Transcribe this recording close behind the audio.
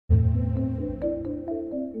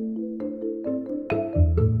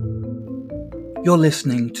You're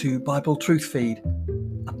listening to Bible Truth Feed,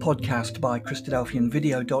 a podcast by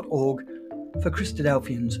Christadelphianvideo.org for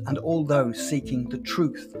Christadelphians and all those seeking the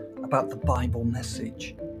truth about the Bible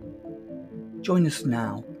message. Join us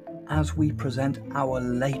now as we present our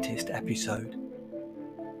latest episode.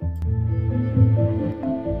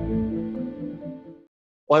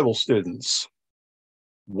 Bible students,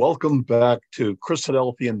 welcome back to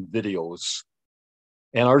Christadelphian Videos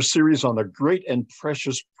and our series on the great and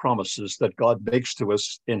precious promises that God makes to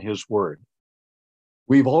us in His Word.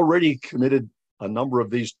 We've already committed a number of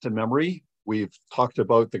these to memory. We've talked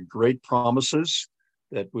about the great promises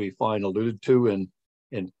that we find alluded to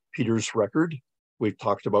in Peter's record. We've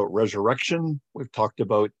talked about resurrection. We've talked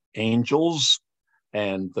about angels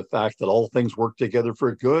and the fact that all things work together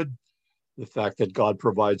for good, the fact that God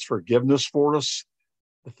provides forgiveness for us,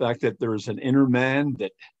 the fact that there is an inner man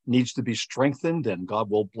that needs to be strengthened and God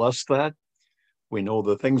will bless that. We know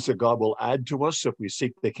the things that God will add to us if we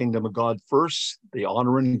seek the kingdom of God first, the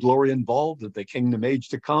honor and glory involved in the kingdom age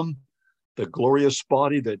to come, the glorious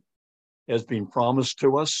body that has been promised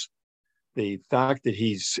to us, the fact that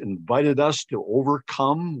He's invited us to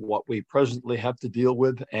overcome what we presently have to deal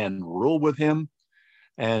with and rule with Him,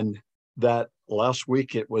 and that last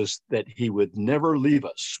week it was that He would never leave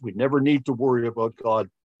us. We'd never need to worry about God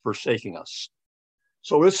forsaking us.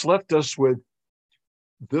 So it's left us with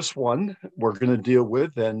this one we're going to deal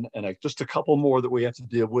with and just a couple more that we have to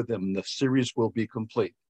deal with, and the series will be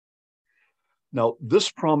complete. Now,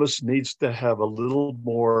 this promise needs to have a little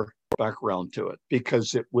more background to it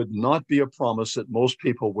because it would not be a promise that most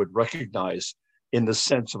people would recognize in the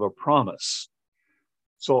sense of a promise.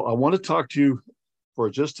 So I want to talk to you for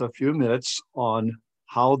just a few minutes on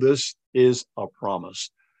how this is a promise.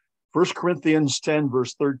 1 Corinthians 10,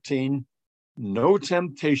 verse 13, no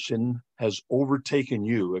temptation has overtaken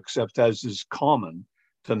you except as is common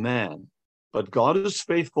to man. But God is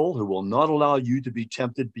faithful, who will not allow you to be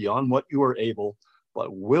tempted beyond what you are able,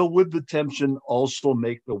 but will with the temptation also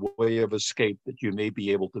make the way of escape that you may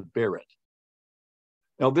be able to bear it.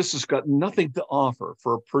 Now, this has got nothing to offer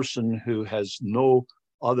for a person who has no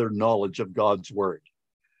other knowledge of God's word.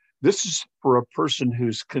 This is for a person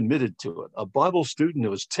who's committed to it, a Bible student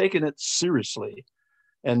who has taken it seriously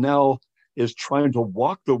and now is trying to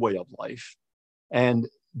walk the way of life. And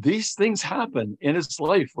these things happen in his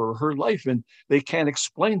life or her life, and they can't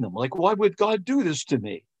explain them. Like, why would God do this to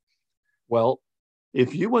me? Well,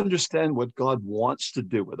 if you understand what God wants to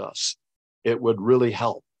do with us, it would really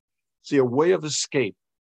help. See, a way of escape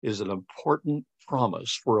is an important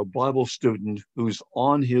promise for a Bible student who's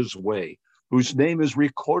on his way, whose name is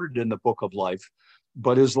recorded in the book of life,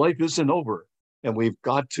 but his life isn't over. And we've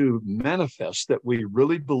got to manifest that we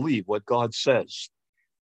really believe what God says.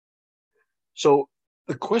 So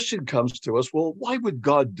the question comes to us, well, why would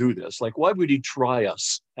God do this? Like, why would He try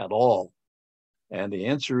us at all? And the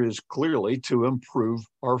answer is clearly to improve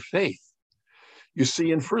our faith. You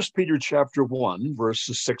see, in 1 Peter chapter 1,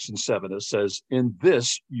 verses 6 and 7, it says, in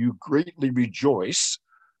this you greatly rejoice,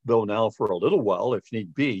 though now for a little while, if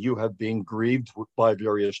need be, you have been grieved by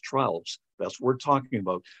various trials. That's what we're talking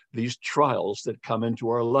about, these trials that come into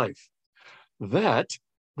our life. That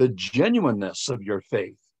the genuineness of your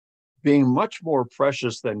faith, being much more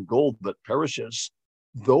precious than gold that perishes,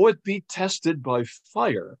 though it be tested by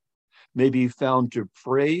fire, may be found to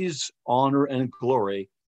praise, honor, and glory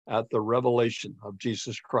at the revelation of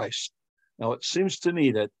Jesus Christ. Now, it seems to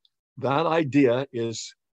me that that idea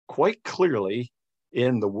is quite clearly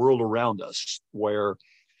in the world around us, where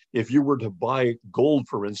if you were to buy gold,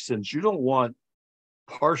 for instance, you don't want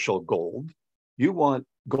partial gold. You want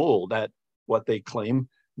gold at what they claim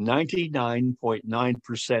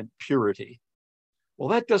 99.9% purity. Well,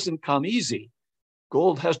 that doesn't come easy.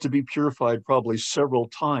 Gold has to be purified probably several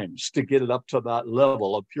times to get it up to that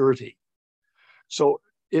level of purity. So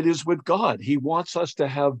it is with God. He wants us to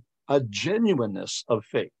have a genuineness of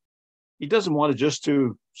faith. He doesn't want just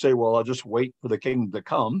to say, well, I'll just wait for the kingdom to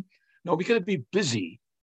come. No, we got to be busy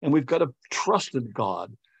and we've got to trust in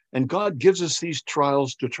God. And God gives us these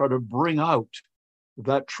trials to try to bring out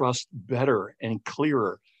that trust better and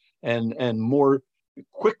clearer and more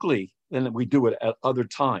quickly than we do it at other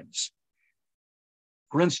times.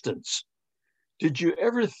 For instance, did you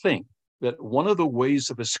ever think that one of the ways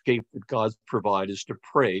of escape that God provides is to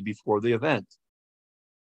pray before the event?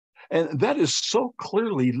 And that is so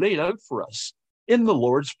clearly laid out for us in the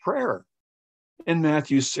Lord's Prayer. In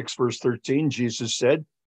Matthew 6, verse 13, Jesus said,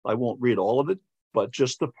 I won't read all of it, but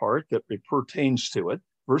just the part that pertains to it.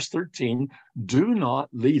 Verse 13, do not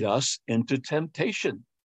lead us into temptation.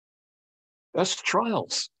 That's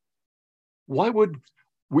trials. Why would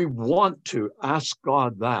we want to ask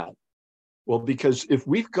God that Well, because if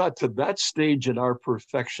we've got to that stage in our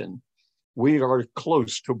perfection, we are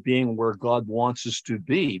close to being where God wants us to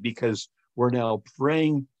be, because we're now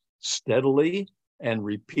praying steadily and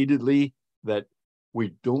repeatedly that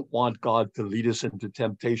we don't want God to lead us into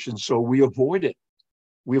temptation, so we avoid it.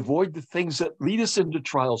 We avoid the things that lead us into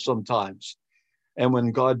trial sometimes. And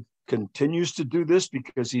when God continues to do this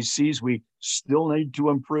because he sees we still need to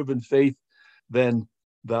improve in faith, then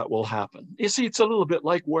that will happen. You see, it's a little bit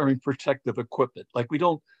like wearing protective equipment. Like, we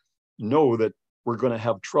don't know that we're going to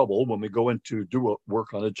have trouble when we go in to do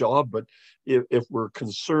work on a job, but if we're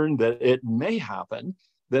concerned that it may happen,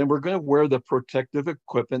 then we're going to wear the protective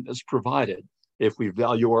equipment that's provided. If we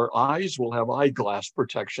value our eyes, we'll have eyeglass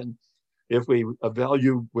protection. If we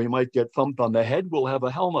value we might get thumped on the head, we'll have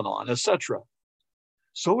a helmet on, etc.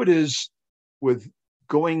 So it is with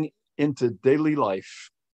going into daily life,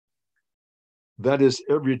 that is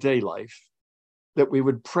everyday life, that we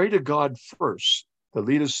would pray to God first to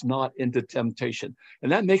lead us not into temptation.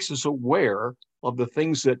 And that makes us aware of the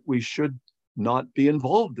things that we should not be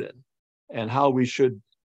involved in, and how we should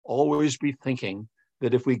always be thinking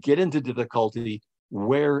that if we get into difficulty,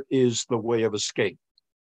 where is the way of escape?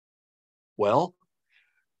 Well,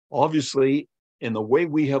 obviously, in the way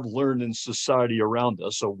we have learned in society around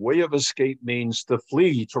us, a way of escape means to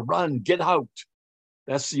flee, to run, get out.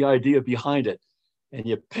 That's the idea behind it. And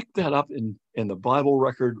you pick that up in the Bible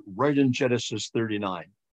record right in Genesis 39.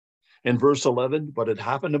 In verse 11, but it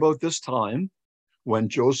happened about this time when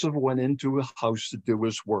Joseph went into a house to do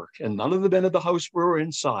his work, and none of the men of the house were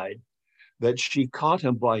inside, that she caught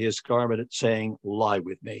him by his garment, saying, lie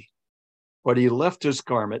with me. But he left his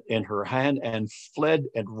garment in her hand and fled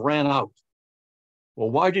and ran out. Well,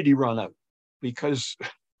 why did he run out? Because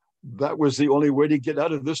that was the only way to get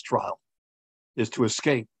out of this trial, is to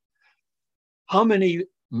escape. How many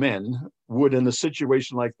men would, in a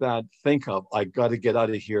situation like that, think of, I got to get out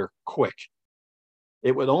of here quick?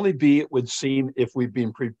 It would only be, it would seem, if we've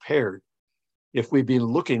been prepared, if we've been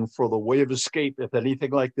looking for the way of escape, if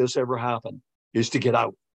anything like this ever happened, is to get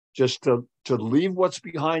out, just to leave what's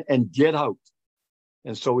behind and get out.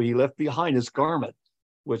 And so he left behind his garment,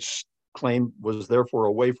 which claim was therefore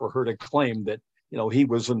a way for her to claim that, he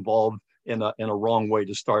was involved in a wrong way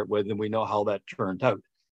to start with, and we know how that turned out.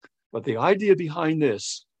 But the idea behind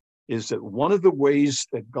this is that one of the ways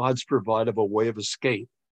that God's provided a way of escape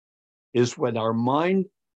is when our mind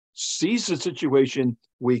sees the situation,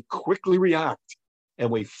 we quickly react and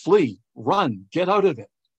we flee, run, get out of it.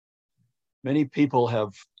 Many people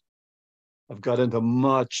have got into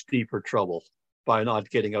much deeper trouble by not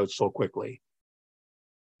getting out so quickly.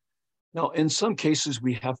 Now, in some cases,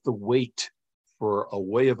 we have to wait for a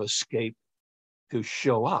way of escape to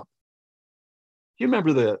show up. You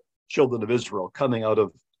remember the children of Israel coming out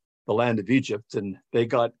of the land of Egypt, and they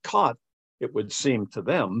got caught, it would seem to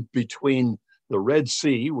them, between the Red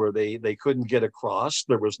Sea, where they couldn't get across.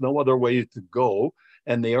 There was no other way to go.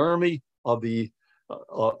 And the army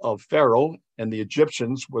of Pharaoh and the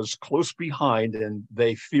Egyptians was close behind, and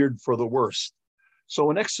they feared for the worst. So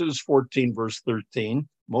in Exodus 14, verse 13,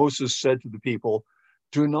 Moses said to the people,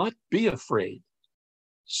 do not be afraid.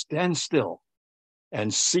 Stand still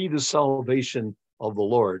and see the salvation of the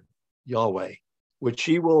Lord, Yahweh, which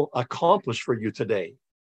he will accomplish for you today.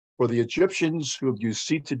 For the Egyptians whom you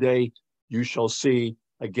see today, you shall see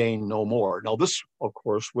again no more. Now, this, of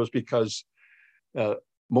course, was because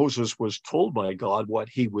Moses was told by God what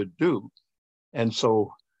he would do. And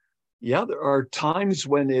so, yeah, there are times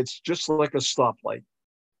when it's just like a stoplight,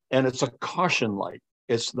 and it's a caution light.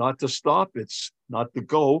 It's not to stop, it's not to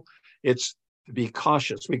go, it's to be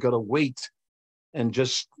cautious. We got to wait and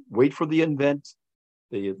just wait for the event.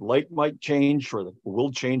 The light might change, or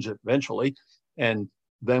will change eventually, and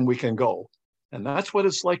then we can go. And that's what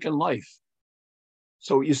it's like in life.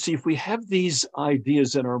 So you see, if we have these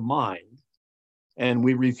ideas in our mind and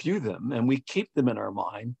we review them and we keep them in our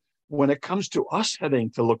mind, when it comes to us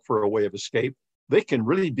having to look for a way of escape, they can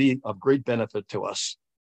really be of great benefit to us.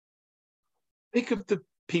 Think of the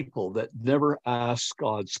people that never ask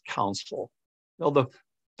God's counsel. Now,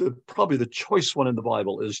 probably the choice one in the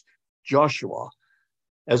Bible is Joshua,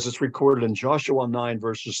 as it's recorded in Joshua 9,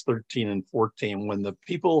 verses 13 and 14, when the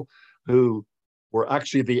people who were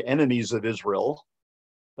actually the enemies of Israel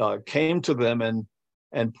came to them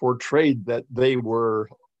and portrayed that they were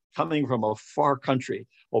coming from a far country.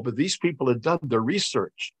 Oh, but these people had done their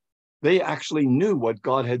research. They actually knew what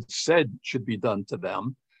God had said should be done to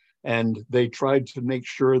them, and they tried to make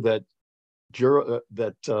sure that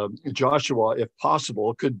Joshua, if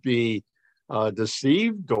possible, could be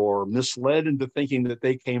deceived or misled into thinking that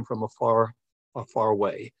they came from a far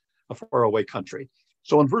away country.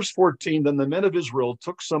 So in verse 14, then the men of Israel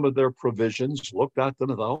took some of their provisions, looked at them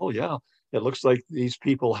and thought, oh yeah, it looks like these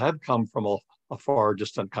people have come from a far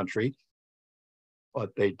distant country,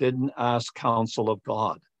 but they didn't ask counsel of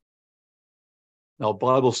God. Now,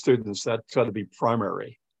 Bible students, that's got to be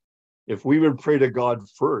primary. If we would pray to God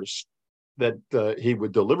first that he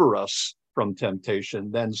would deliver us from temptation,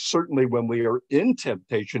 then certainly when we are in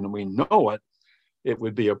temptation and we know it, it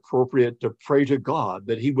would be appropriate to pray to God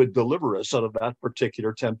that he would deliver us out of that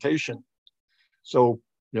particular temptation. So,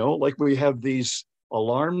 like we have these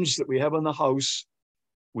alarms that we have in the house,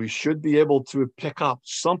 we should be able to pick up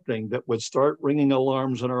something that would start ringing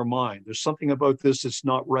alarms in our mind. There's something about this that's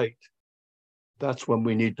not right. That's when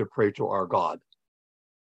we need to pray to our God.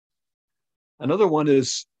 Another one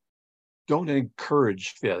is don't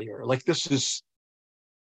encourage failure. Like this is,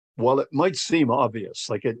 while it might seem obvious,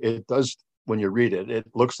 like it does when you read it, it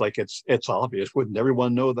looks like it's obvious. Wouldn't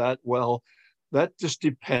everyone know that? Well, that just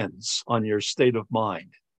depends on your state of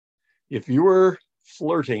mind. If you were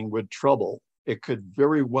flirting with trouble, it could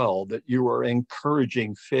very well that you are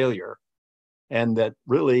encouraging failure, and that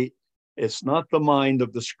really it's not the mind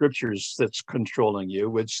of the scriptures that's controlling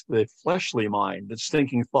you. It's the fleshly mind that's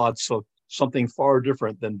thinking thoughts of something far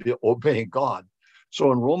different than obeying God.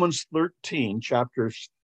 So in Romans 13, chapters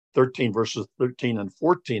 13, verses 13 and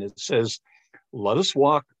 14, it says, let us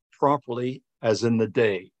walk properly as in the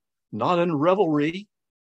day, not in revelry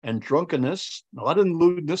and drunkenness, not in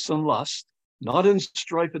lewdness and lust, not in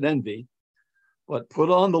strife and envy, but put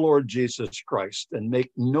on the Lord Jesus Christ and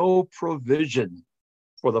make no provision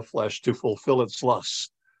for the flesh to fulfill its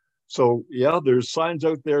lusts. So yeah, there's signs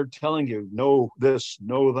out there telling you, know this,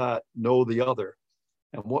 know that, know the other.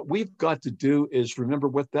 And what we've got to do is remember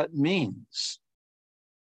what that means.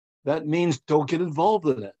 That means don't get involved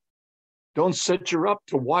in it. Don't set you up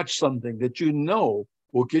to watch something that you know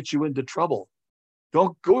will get you into trouble.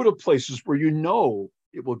 Don't go to places where you know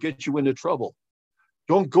it will get you into trouble.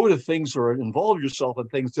 Don't go to things or involve yourself in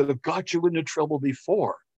things that have got you into trouble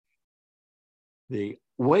before. The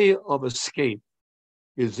way of escape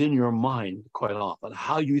is in your mind quite often,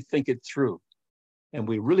 how you think it through. And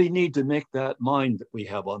we really need to make that mind that we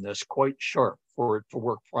have on this quite sharp for it to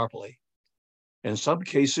work properly. In some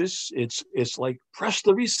cases, it's like press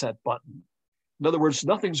the reset button. In other words,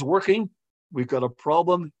 nothing's working. We've got a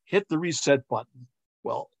problem, hit the reset button.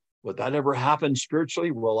 Well, would that ever happen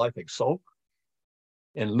spiritually? Well, I think so.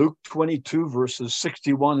 In Luke 22, verses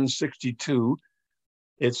 61 and 62,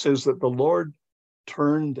 it says that the Lord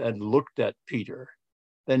turned and looked at Peter.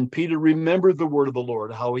 Then Peter remembered the word of the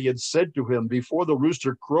Lord, how he had said to him, before the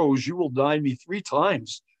rooster crows, you will deny me 3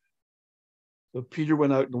 times. So Peter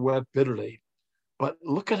went out and wept bitterly. But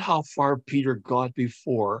look at how far Peter got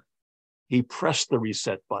before he pressed the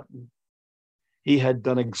reset button. He had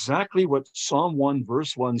done exactly what Psalm 1,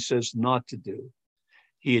 verse 1 says not to do.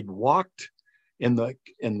 He had walked in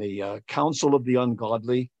the counsel of the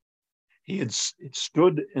ungodly. He had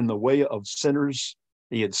stood in the way of sinners.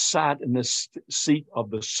 He had sat in the seat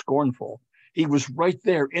of the scornful. He was right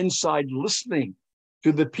there inside listening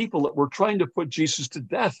to the people that were trying to put Jesus to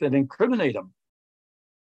death and incriminate him.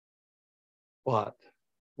 But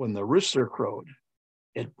when the rooster crowed,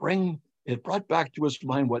 it brought back to his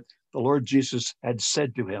mind what the Lord Jesus had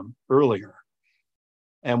said to him earlier.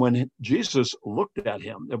 And when Jesus looked at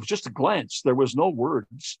him, it was just a glance. There was no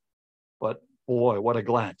words, but boy, what a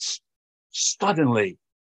glance. Suddenly,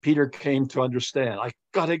 Peter came to understand, I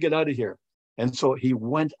got to get out of here. And so he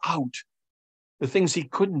went out. The things he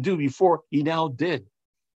couldn't do before, he now did.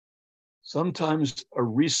 Sometimes a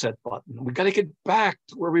reset button. We got to get back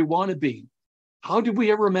to where we want to be. How did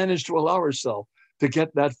we ever manage to allow ourselves to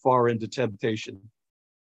get that far into temptation?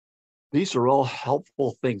 These are all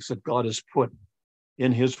helpful things that God has put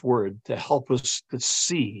in his word to help us to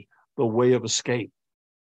see the way of escape.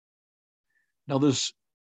 Now, there's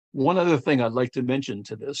one other thing I'd like to mention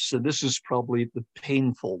to this, and this is probably the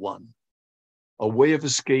painful one, a way of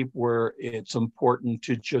escape where it's important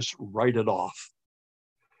to just write it off.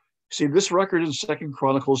 See, this record in 2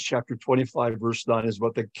 Chronicles chapter 25, verse 9 is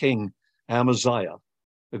about the king Amaziah,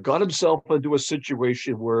 who got himself into a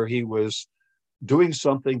situation where he was doing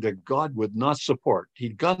something that God would not support.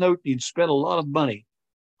 He'd gone out, he'd spent a lot of money,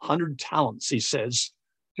 100 talents, he says,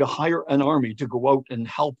 to hire an army to go out and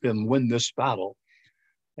help him win this battle.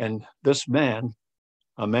 And this man,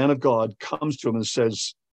 a man of God, comes to him and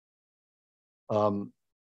says,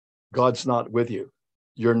 God's not with you.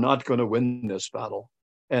 You're not going to win this battle.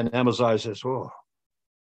 And Amaziah says, oh,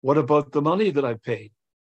 what about the money that I paid?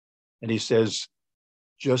 And he says,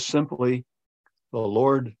 just simply, the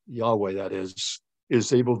Lord, Yahweh, that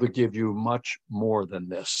is able to give you much more than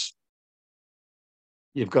this.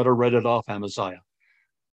 You've got to write it off, Amaziah.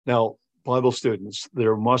 Now, Bible students,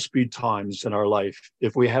 there must be times in our life,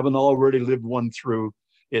 if we haven't already lived one through,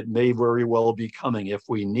 it may very well be coming. If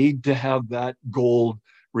we need to have that gold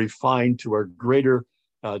refined to a greater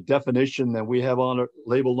definition than we have on it,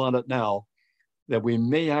 labeled on it now, that we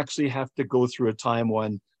may actually have to go through a time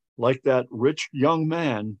when, like that rich young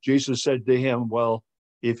man, Jesus said to him, well,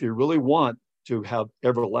 if you really want to have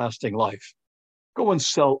everlasting life, go and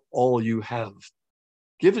sell all you have.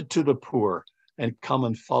 Give it to the poor and come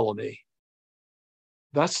and follow me.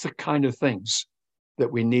 That's the kind of things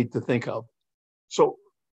that we need to think of. So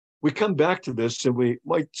we come back to this and we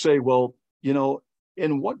might say, well,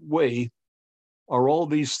 in what way are all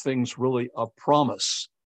these things really a promise?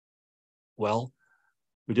 Well,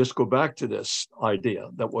 we just go back to this idea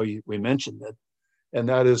that we mentioned it, and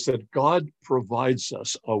that is that God provides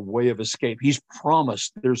us a way of escape. He's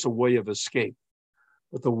promised there's a way of escape,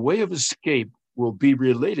 but the way of escape will be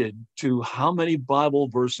related to how many Bible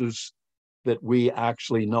verses that we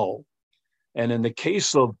actually know. And in the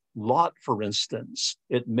case of Lot, for instance,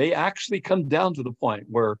 it may actually come down to the point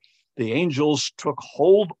where the angels took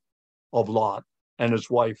hold of Lot and his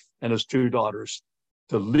wife and his 2 daughters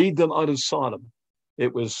to lead them out of Sodom.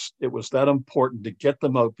 It was that important to get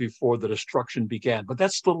them out before the destruction began. But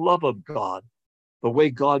that's the love of God, the way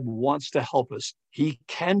God wants to help us. He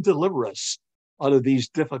can deliver us out of these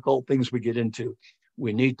difficult things we get into.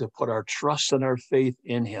 We need to put our trust and our faith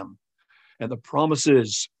in him. And the promise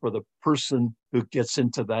is, for the person who gets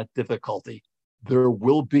into that difficulty, there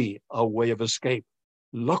will be a way of escape.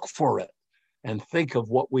 Look for it and think of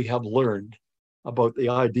what we have learned about the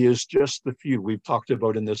ideas, just the few we've talked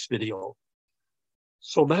about in this video.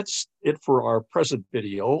 So that's it for our present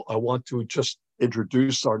video. I want to just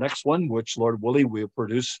introduce our next one, which Lord willing we'll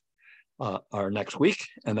produce our next week.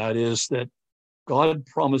 And that is that God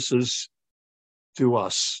promises to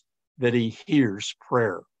us that he hears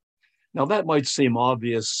prayer. Now, that might seem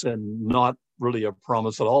obvious and not really a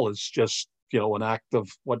promise at all. It's just, an act of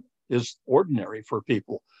what is ordinary for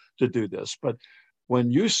people to do this. But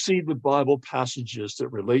when you see the Bible passages that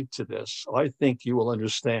relate to this, I think you will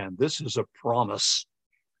understand this is a promise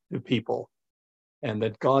to people, and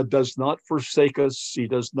that God does not forsake us. He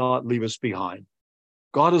does not leave us behind.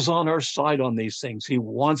 God is on our side on these things. He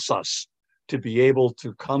wants us to be able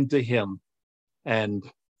to come to him and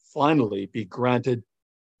finally be granted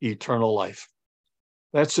eternal life.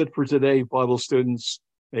 That's it for today, Bible students.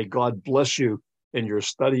 May God bless you in your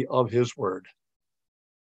study of his word.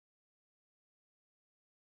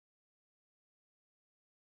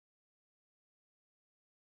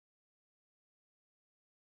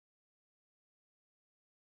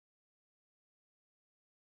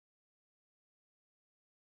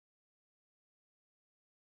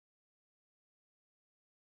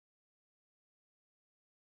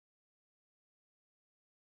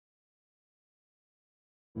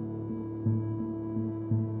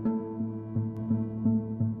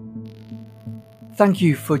 Thank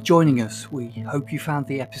you for joining us. We hope you found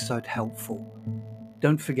the episode helpful.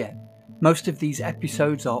 Don't forget, most of these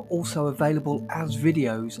episodes are also available as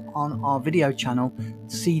videos on our video channel,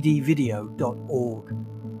 cdvideo.org.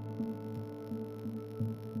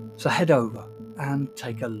 So head over and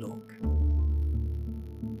take a look.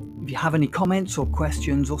 If you have any comments or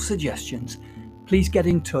questions or suggestions, please get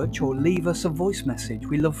in touch or leave us a voice message.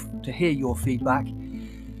 We love to hear your feedback.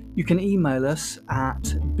 You can email us at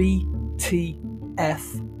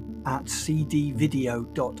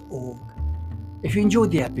btf@cdvideo.org. If you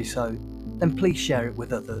enjoyed the episode, then please share it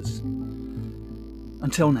with others.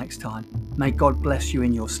 Until next time, may God bless you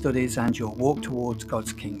in your studies and your walk towards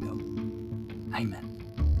God's kingdom. Amen.